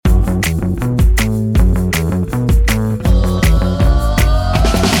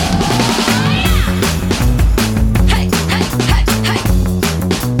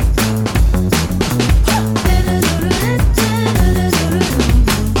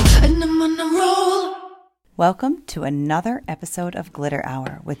Welcome to another episode of Glitter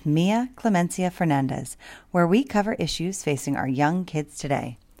Hour with Mia Clemencia Fernandez, where we cover issues facing our young kids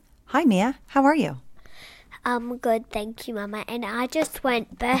today. Hi, Mia. How are you? Good, thank you, Mama. And I just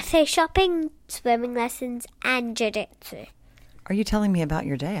went birthday shopping, swimming lessons, and jiu-jitsu. Are you telling me about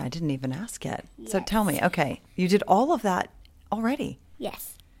your day? I didn't even ask yet. Yes. So tell me, okay, you did all of that already.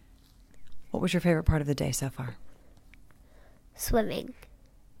 Yes. What was your favorite part of the day so far? Swimming.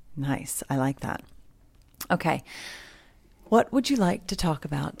 Nice. I like that. Okay. What would you like to talk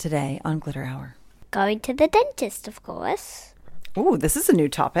about today on Glitter Hour? Going to the dentist, of course. Ooh, this is a new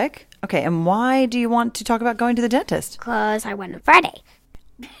topic. Okay, and why do you want to talk about going to the dentist? Because I went on Friday.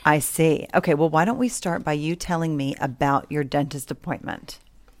 I see. Okay, well, why don't we start by you telling me about your dentist appointment?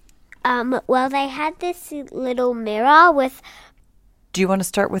 Well, they had this little mirror with... Do you want to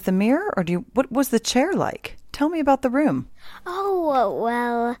start with the mirror, or what was the chair like? Tell me about the room. Oh,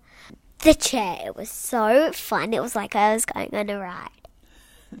 well, the chair, it was so fun. It was like I was going on a ride.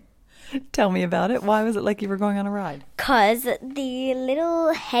 Tell me about it. Why was it like you were going on a ride? Because the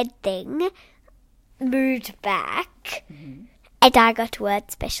little head thing moved back, and I got to wear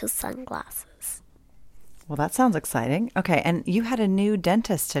special sunglasses. Well, that sounds exciting. Okay, and you had a new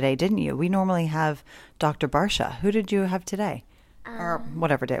dentist today, didn't you? We normally have Dr. Barsha. Who did you have today? Or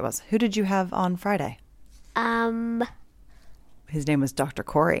whatever day it was. Who did you have on Friday? His name was Dr.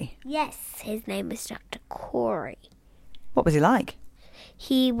 Corey. Yes, his name was Dr. Corey. What was he like?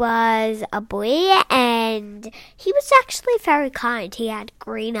 He was a boy, and he was actually very kind. He had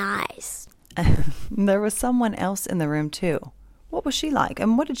green eyes. There was someone else in the room, too. What was she like,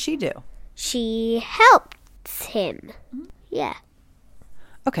 and what did she do? She helped him. Yeah.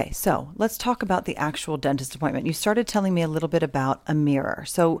 Okay, so let's talk about the actual dentist appointment. You started telling me a little bit about a mirror.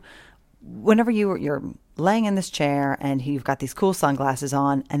 So whenever you're laying in this chair and you've got these cool sunglasses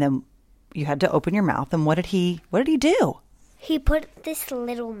on, and then you had to open your mouth, and what did he do? He put this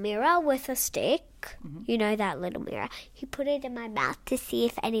little mirror with a stick. You know that little mirror. He put it in my mouth to see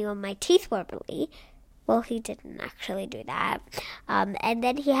if any of my teeth were really. Well, he didn't actually do that. And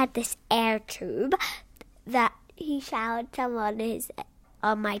then he had this air tube that he showered some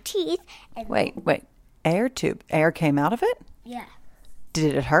on my teeth. And Wait. Air tube. Air came out of it? Yeah.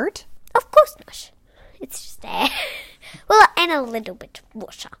 Did it hurt? Of course not. It's just air. Well, and a little bit of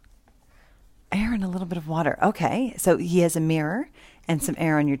water. Air and a little bit of water. Okay, so he has a mirror and some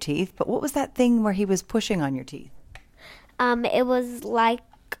air on your teeth. But what was that thing where he was pushing on your teeth? It was like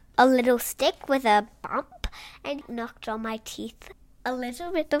a little stick with a bump, and it knocked on my teeth. A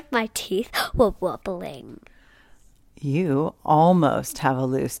little bit of my teeth were wobbling. You almost have a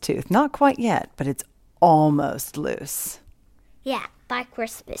loose tooth. Not quite yet, but it's almost loose. Yeah, by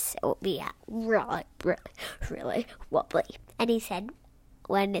Christmas it will be really, really, really wobbly. And he said,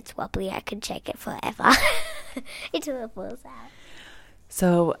 when it's wobbly, I can shake it forever until it falls out.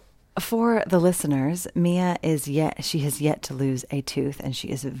 So for the listeners, Mia has yet to lose a tooth, and she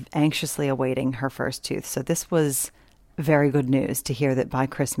is anxiously awaiting her first tooth. So this was very good news to hear that by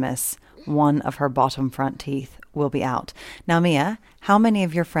Christmas, one of her bottom front teeth will be out. Now, Mia, how many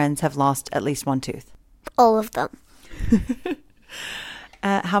of your friends have lost at least one tooth? All of them.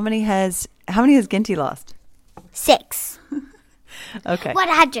 How many has Ginty lost? 6. Okay.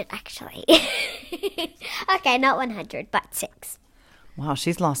 100, actually. Okay, not 100, but 6. Wow,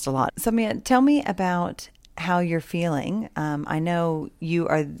 she's lost a lot. So, Mia, tell me about how you're feeling. I know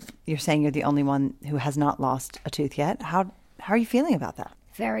you're saying you're the only one who has not lost a tooth yet. How are you feeling about that?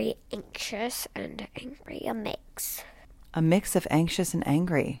 Very anxious and angry, a mix. A mix of anxious and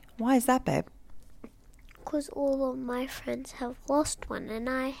angry. Why is that, babe? Because all of my friends have lost one and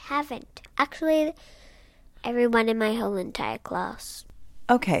I haven't. Actually, everyone in my whole entire class.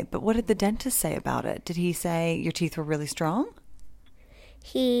 Okay, but what did the dentist say about it? Did he say your teeth were really strong?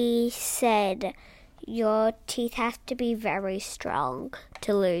 He said your teeth have to be very strong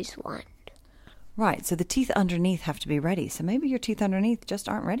to lose one. Right, so the teeth underneath have to be ready. So maybe your teeth underneath just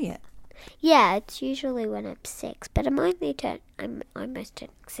aren't ready yet. Yeah, it's usually when I'm 6, but I'm almost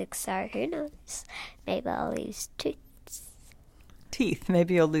turning 6, so who knows? Maybe I'll lose teeth.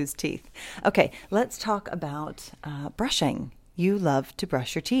 Maybe you'll lose teeth. Okay, let's talk about brushing. You love to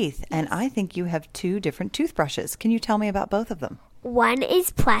brush your teeth, and I think you have 2 different toothbrushes. Can you tell me about both of them? One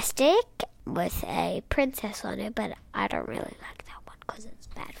is plastic with a princess on it, but I don't really like that one because it's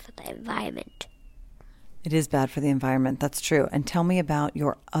bad for the environment. It is bad for the environment, that's true. And tell me about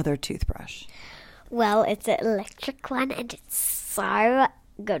your other toothbrush. Well, it's an electric one, and it's so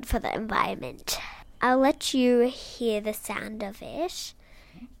good for the environment. I'll let you hear the sound of it.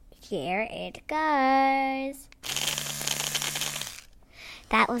 Here it goes.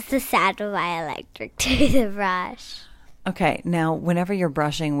 That was the sound of my electric toothbrush. Okay, now whenever you're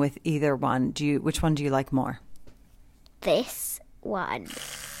brushing with either one, which one do you like more? This one.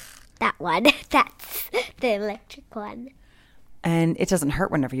 That one. That's the electric one. And it doesn't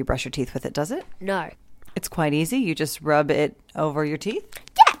hurt whenever you brush your teeth with it, does it? No. It's quite easy. You just rub it over your teeth?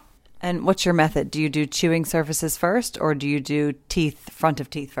 Yeah. And what's your method? Do you do chewing surfaces first, or do you do front of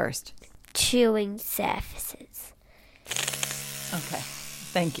teeth first? Chewing surfaces. Okay.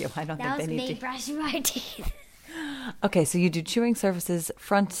 Thank you. I don't That think was they need me to. brushing my teeth. Okay, so you do chewing surfaces,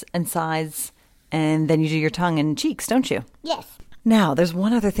 front and sides, and then you do your tongue and cheeks, don't you? Yes. Now, there's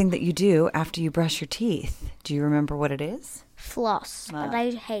one other thing that you do after you brush your teeth. Do you remember what it is? Floss. But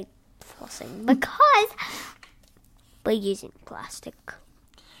I hate flossing because we're using plastic.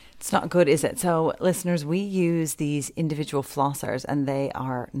 It's not good, is it? So, listeners, we use these individual flossers, and they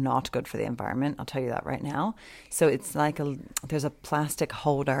are not good for the environment. I'll tell you that right now. So it's like there's a plastic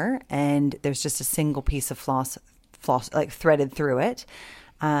holder, and there's just a single piece of floss like threaded through it.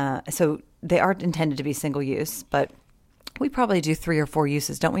 So they aren't intended to be single use, but we probably do 3 or 4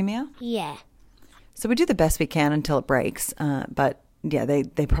 uses, don't we, Mia? Yeah. So we do the best we can until it breaks. But yeah,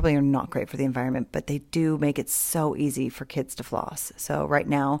 they probably are not great for the environment, but they do make it so easy for kids to floss. So right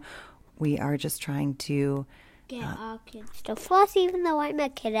now we are just trying to Get our kids to floss, even though I'm a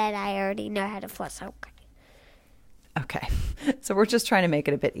kid and I already know how to floss. Okay. So we're just trying to make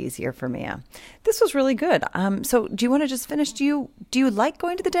it a bit easier for Mia. This was really good. So do you want to just finish? Do you like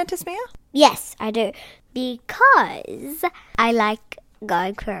going to the dentist, Mia? Yes, I do. Because I like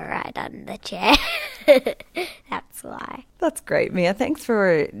going for a ride on the chair. That's why. That's great, Mia. Thanks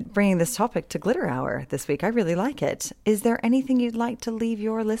for bringing this topic to Glitter Hour this week. I really like it. Is there anything you'd like to leave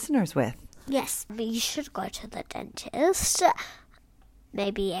your listeners with? Yes, you should go to the dentist.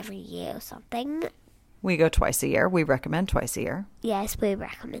 Maybe every year or something. We go twice a year. We recommend twice a year. Yes, we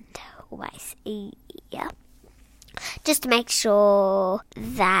recommend twice a year. Just to make sure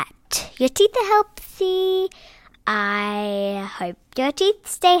that your teeth are healthy. I hope your teeth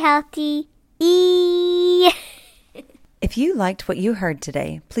stay healthy. If you liked what you heard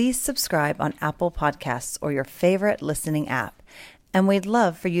today, please subscribe on Apple Podcasts or your favorite listening app. And we'd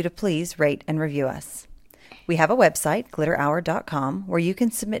love for you to please rate and review us. We have a website, glitterhour.com, where you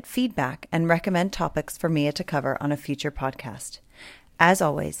can submit feedback and recommend topics for Mia to cover on a future podcast. As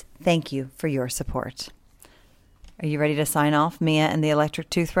always, thank you for your support. Are you ready to sign off, Mia and the electric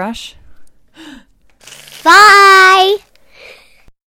toothbrush? Bye!